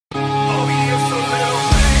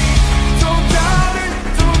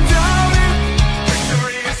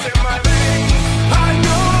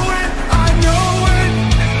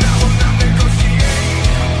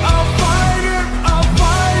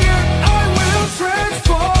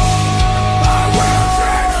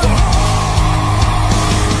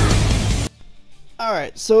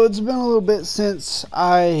So it's been a little bit since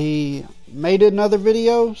I made another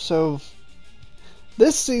video, so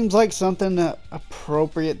this seems like something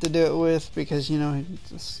appropriate to do it with, because, you know,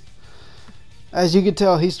 as you can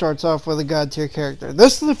tell, he starts off with a god tier character.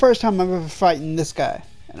 This is the first time I'm ever fighting this guy,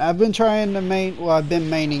 and I've been trying to I've been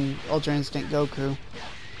maining Ultra Instinct Goku,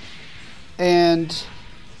 and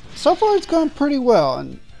so far it's going pretty well.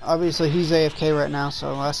 And obviously he's AFK right now,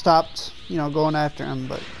 so I stopped, you know, going after him.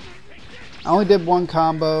 But I only did one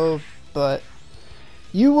combo, but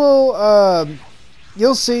you will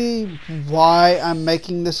you'll see why I'm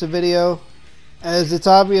making this a video, as it's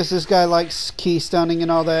obvious this guy likes key stunning and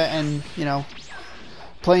all that, and, you know,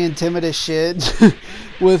 playing Timid as shit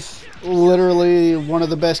with literally one of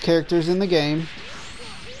the best characters in the game.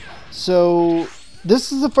 So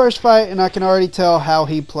this is the first fight, and I can already tell how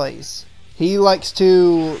he plays. He likes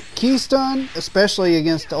to key stun, especially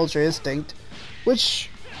against Ultra Instinct, which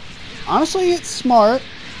honestly, it's smart.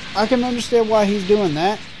 I can understand why he's doing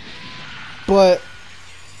that. But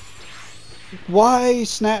why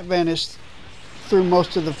snap vanish through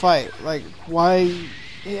most of the fight? Like, why?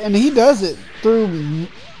 And he does it through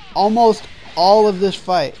almost all of this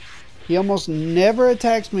fight. He almost never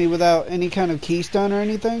attacks me without any kind of key stun or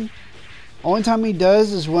anything. Only time he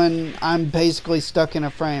does is when I'm basically stuck in a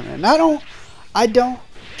frame. And I don't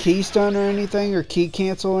key stun or anything, or key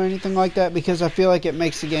cancel or anything like that, because I feel like it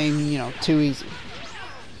makes the game, you know, too easy.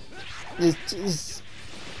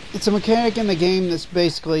 It's a mechanic in the game that's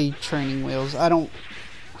basically training wheels. I'm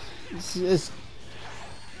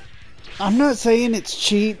not saying it's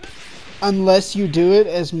cheap unless you do it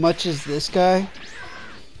as much as this guy.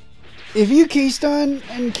 If you key stun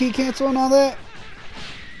and key cancel and all that,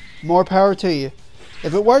 more power to you.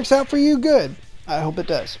 If it works out for you, good. I hope it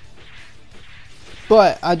does.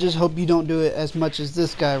 But I just hope you don't do it as much as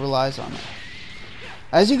this guy relies on it.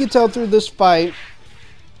 As you can tell through this fight,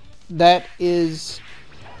 that is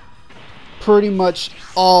pretty much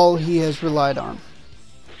all he has relied on.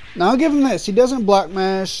 Now I'll give him this. He doesn't block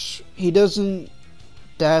mash. He doesn't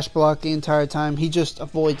dash block the entire time. He just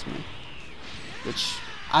avoids me, which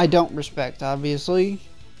I don't respect, obviously.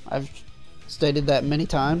 I've stated that many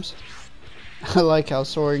times. I like how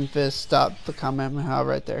Soaring Fist stopped the Kamehameha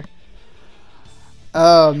right there.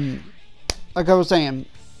 Like I was saying,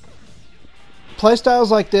 playstyles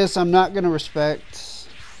like this I'm not going to respect.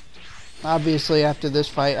 Obviously after this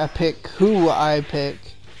fight I pick who I pick,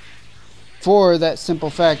 for that simple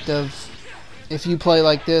fact of, if you play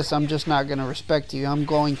like this, I'm just not going to respect you. I'm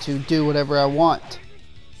going to do whatever I want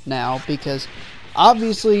now, because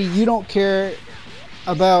obviously you don't care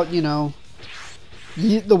about, you know,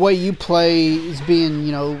 the way you play is being,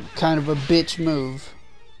 you know, kind of a bitch move.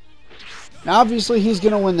 Now obviously he's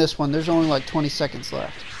going to win this one. There's only like 20 seconds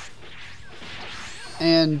left.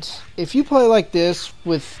 And if you play like this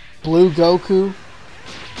with Blue Goku,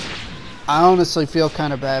 I honestly feel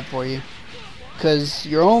kind of bad for you, because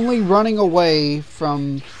you're only running away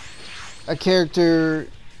from a character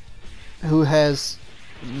who has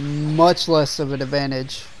much less of an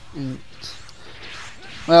advantage. And,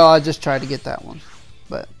 well, I just tried to get that one.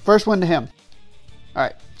 But first one to him.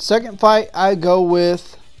 Alright, second fight I go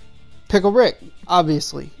with Pickle Rick,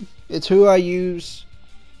 obviously. It's who I use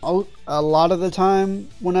a lot of the time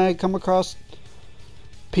when I come across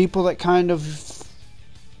people that kind of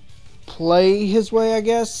play his way, I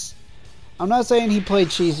guess. I'm not saying he played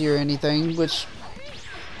cheesy or anything, which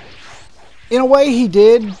in a way he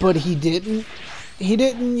did, but he didn't. He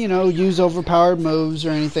didn't, you know, use overpowered moves or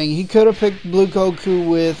anything. He could have picked Blue Goku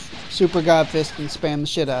with Super God Fist and spammed the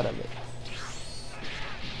shit out of it.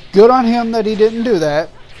 Good on him that he didn't do that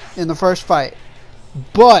in the first fight.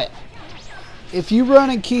 But if you run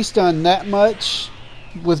and key stun that much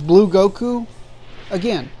with Blue Goku,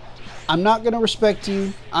 again, I'm not going to respect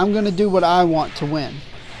you. I'm going to do what I want to win.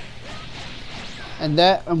 And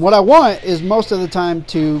what I want is most of the time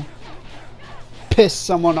to piss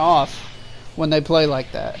someone off when they play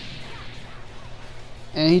like that.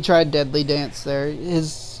 And he tried Deadly Dance there.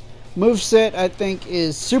 His moveset, I think,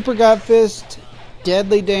 is Super God Fist,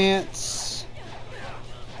 Deadly Dance.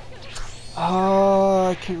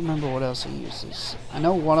 I can't remember what else he uses. I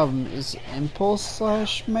know one of them is Impulse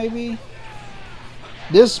Slash, maybe.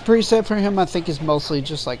 This preset for him, I think, is mostly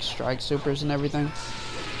just like Strike Supers and everything.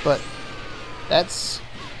 But it's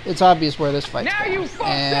obvious where this fight's going.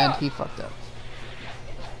 And he fucked up.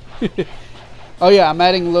 Oh yeah, I'm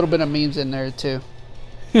adding a little bit of memes in there too.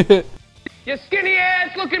 You skinny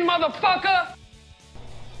ass looking motherfucker!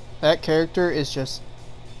 That character is just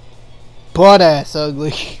butt ass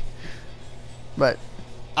ugly. But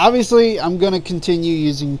obviously I'm gonna continue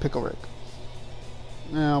using Pickle Rick.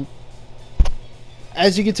 Now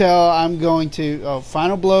as you can tell, I'm going to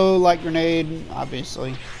final blow, light grenade,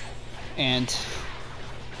 obviously, and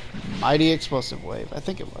mighty explosive wave. I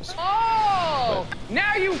think it was. Oh, but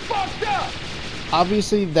now you fucked up.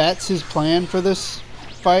 Obviously, that's his plan for this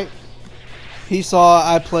fight. He saw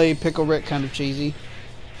I play Pickle Rick kind of cheesy,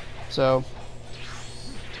 so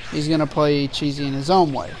he's gonna play cheesy in his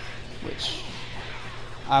own way, which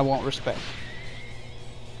I won't respect.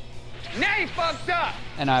 Now you fucked up.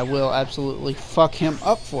 And I will absolutely fuck him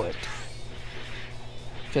up for it.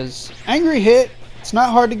 Because angry hit, it's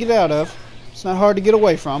not hard to get out of. It's not hard to get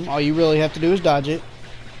away from. All you really have to do is dodge it,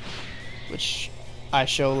 which I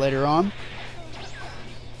show later on.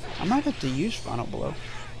 I might have to use final blow.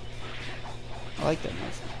 I like that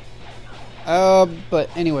move.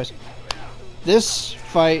 But anyways, this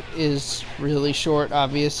fight is really short,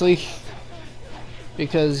 obviously.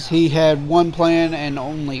 Because he had one plan and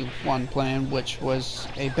only one plan, which was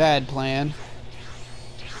a bad plan.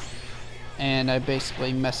 And I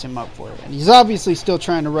basically messed him up for it. And he's obviously still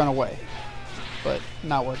trying to run away, but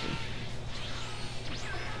not working.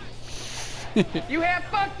 You have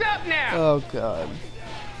fucked up now! Oh god.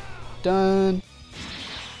 Done.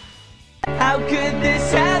 How could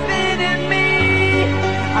this happen to me?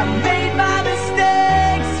 I made my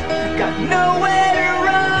mistakes, got nowhere to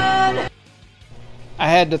run. I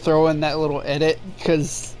had to throw in that little edit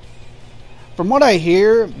because from what I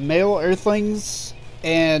hear, male Earthlings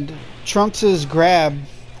and Trunks' grab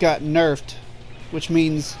got nerfed, which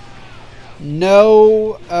means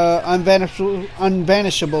no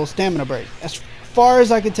unvanishable stamina break. As far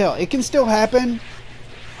as I can tell, it can still happen,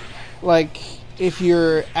 like if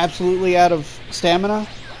you're absolutely out of stamina,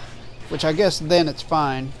 which I guess then it's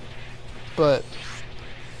fine, but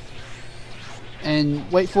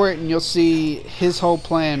and wait for it and you'll see his whole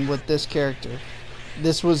plan with this character.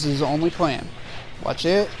 This was his only plan. Watch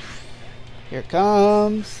it. Here it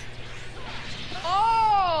comes.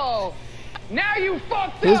 Oh! Now you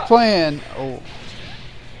fucked His up! plan,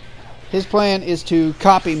 his plan is to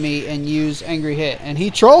copy me and use angry hit, and he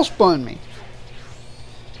troll spun me.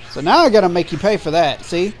 So now I gotta make you pay for that,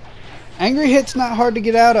 see? Angry hit's not hard to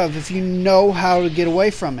get out of if you know how to get away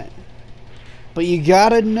from it. But you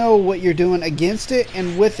gotta know what you're doing against it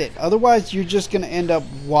and with it. Otherwise, you're just gonna end up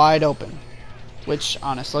wide open. Which,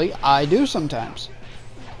 honestly, I do sometimes.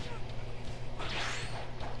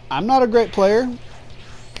 I'm not a great player.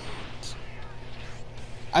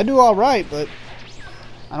 I do alright, but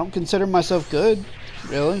I don't consider myself good,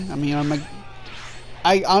 really. I mean,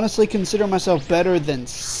 I honestly consider myself better than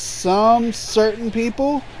some certain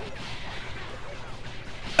people.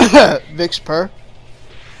 Vix per.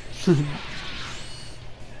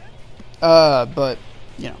 But,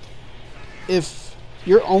 you know, if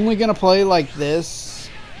you're only gonna play like this,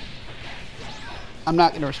 I'm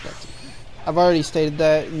not gonna respect it. I've already stated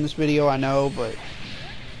that in this video, I know, but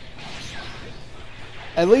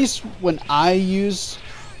at least when I use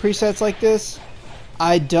presets like this,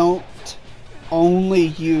 I don't only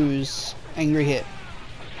use angry hit.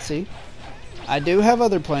 See? I do have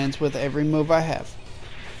other plans with every move I have.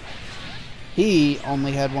 He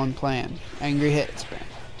only had one plan, angry hit spam.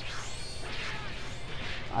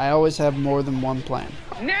 I always have more than one plan.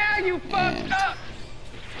 Now you fucked up!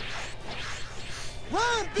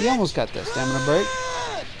 He almost got that stamina break.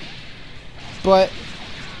 But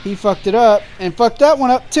he fucked it up and fucked that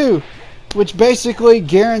one up too, which basically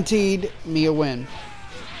guaranteed me a win.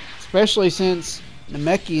 Especially since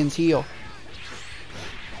Namekian's heal.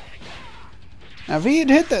 Now if he had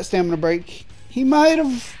hit that stamina break, he might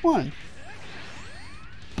have won.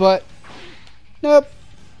 But nope.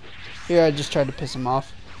 Here I just tried to piss him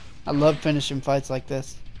off. I love finishing fights like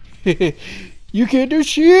this. You can't do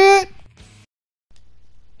shit!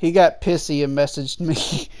 He got pissy and messaged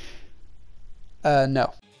me.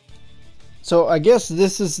 No. So I guess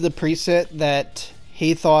this is the preset that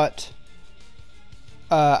he thought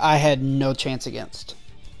I had no chance against.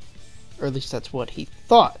 Or at least that's what he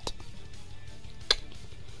thought.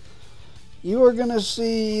 You are gonna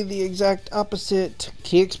see the exact opposite.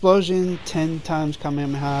 Key explosion, 10 times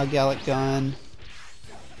Kamehameha, Gallic gun.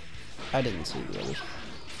 I didn't see the others.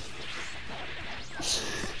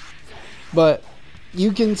 But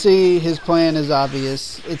you can see his plan is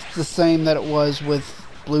obvious. It's the same that it was with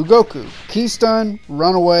Blue Goku. Key stun,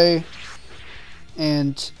 run away,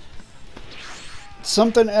 and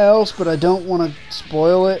something else, but I don't want to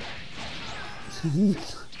spoil it.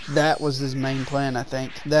 That was his main plan, I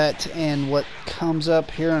think. That and what comes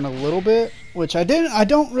up here in a little bit, which I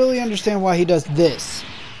don't really understand why he does this.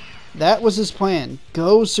 That was his plan.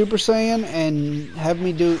 Go Super Saiyan and have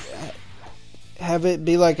it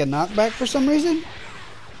be like a knockback for some reason.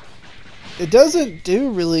 it doesn't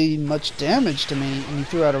do really much damage to me when you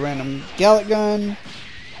threw out a random Gallic gun.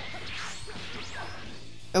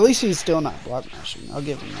 At least he's still not block mashing. I'll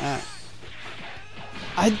give him that.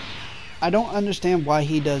 I don't understand why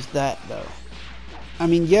he does that though. I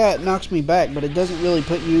mean, yeah, it knocks me back, but it doesn't really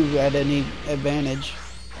put you at any advantage.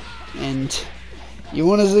 And you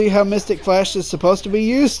want to see how Mystic Flash is supposed to be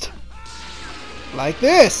used? Like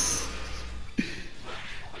this.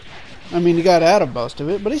 I mean, he got out of most of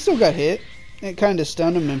it, but he still got hit. It kind of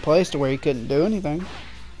stunned him in place to where he couldn't do anything.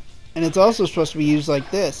 And it's also supposed to be used like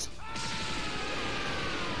this.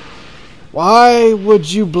 Why would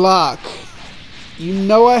you block? You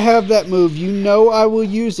know I have that move. You know I will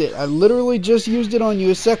use it. I literally just used it on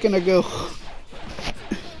you a second ago.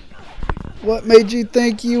 What made you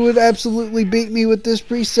think you would absolutely beat me with this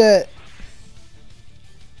preset?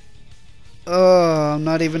 Oh, I'm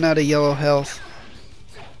not even out of yellow health.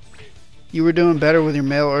 You were doing better with your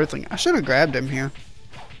male earthling. I should have grabbed him here.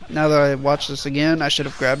 Now that I watch this again, I should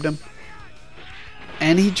have grabbed him.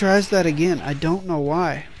 And he tries that again. I don't know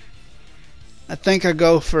why. I think I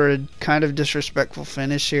go for a kind of disrespectful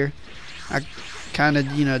finish here. I kind of,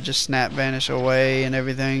 you know, just snap vanish away and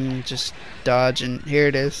everything. Just dodge, and here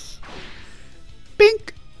it is.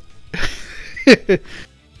 Bink!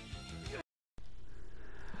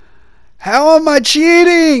 How am I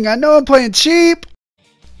cheating? I know I'm playing cheap!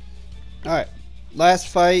 Alright, last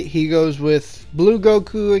fight, he goes with Blue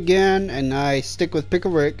Goku again, and I stick with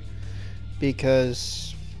Pickle Rick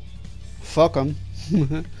because fuck him.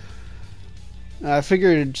 I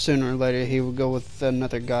figured sooner or later he would go with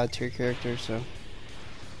another God tier character, so.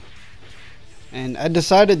 And I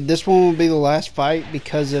decided this one would be the last fight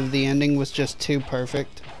because of the ending was just too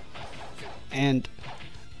perfect. And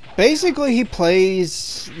basically he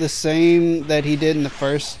plays the same that he did in the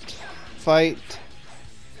first fight.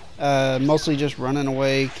 Mostly just running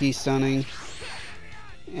away, key stunning.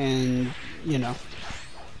 And, you know.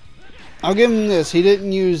 I'll give him this. He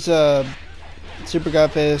didn't use Super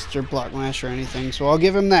God Fist or Block Mash or anything, so I'll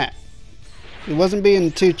give him that. He wasn't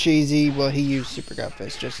being too cheesy. Well, he used Super God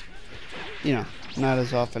Fist, just, you know, not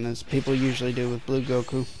as often as people usually do with Blue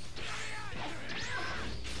Goku.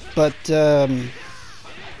 But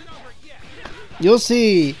you'll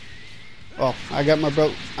see. Well, I got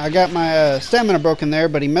my stamina broken there,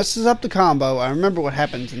 but he messes up the combo. I remember what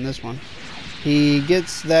happens in this one. He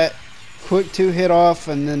gets that quick 2-hit off,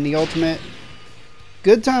 and then the ultimate.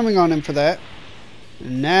 Good timing on him for that.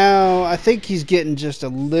 And now I think he's getting just a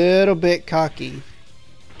little bit cocky.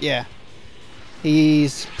 Yeah.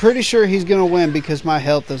 He's pretty sure he's going to win because my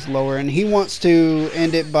health is lower, and he wants to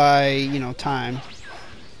end it by, you know, time.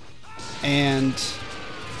 And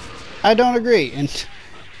I don't agree. And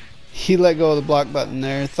he let go of the block button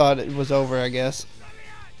there, thought it was over, I guess.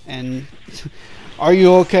 And are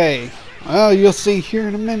you okay? Well, you'll see here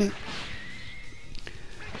in a minute.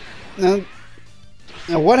 Now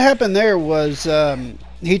what happened there was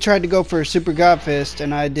he tried to go for a Super God Fist,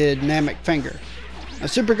 and I did Namek Finger. A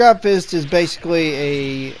Super God Fist is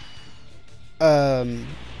basically a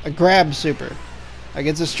grab super. Like,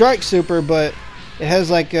 it's a strike super, but it has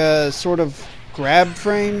like a sort of grab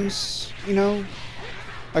frames, you know?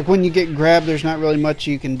 Like when you get grabbed, there's not really much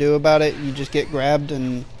you can do about it. You just get grabbed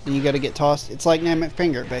and then you gotta get tossed. It's like Namek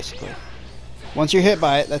Finger, basically. Once you're hit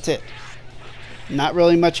by it, that's it. Not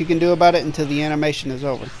really much you can do about it until the animation is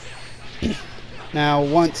over. Now,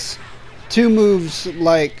 once two moves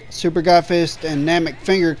like Super God Fist and Namek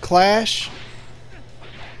Finger clash,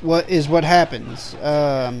 what happens?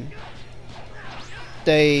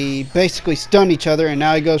 They basically stun each other, and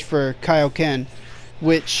now he goes for Kaioken,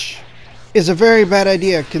 which is a very bad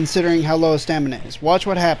idea considering how low his stamina is. Watch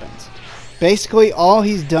what happens. Basically, all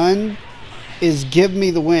he's done is give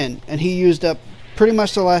me the win, and he used up pretty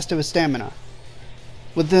much the last of his stamina.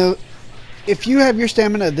 If you have your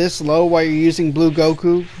stamina this low while you're using Blue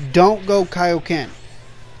Goku, don't go Kaioken,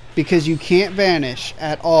 because you can't vanish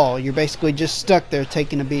at all. You're basically just stuck there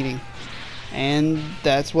taking a beating, and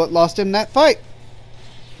that's what lost him that fight.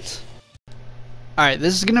 Alright,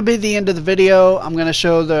 this is going to be the end of the video. I'm going to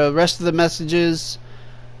show the rest of the messages,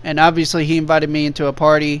 and obviously he invited me into a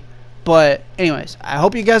party. But anyways, I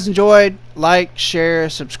hope you guys enjoyed. Like, share,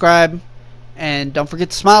 subscribe, and don't forget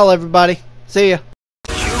to smile, everybody. See ya.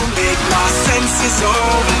 My senses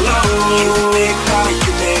overload. You make my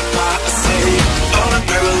escape. On a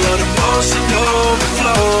barrel of emotion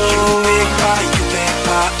overflow. You make my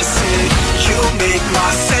escape. You make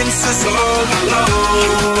my senses overload.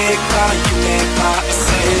 You make my escape.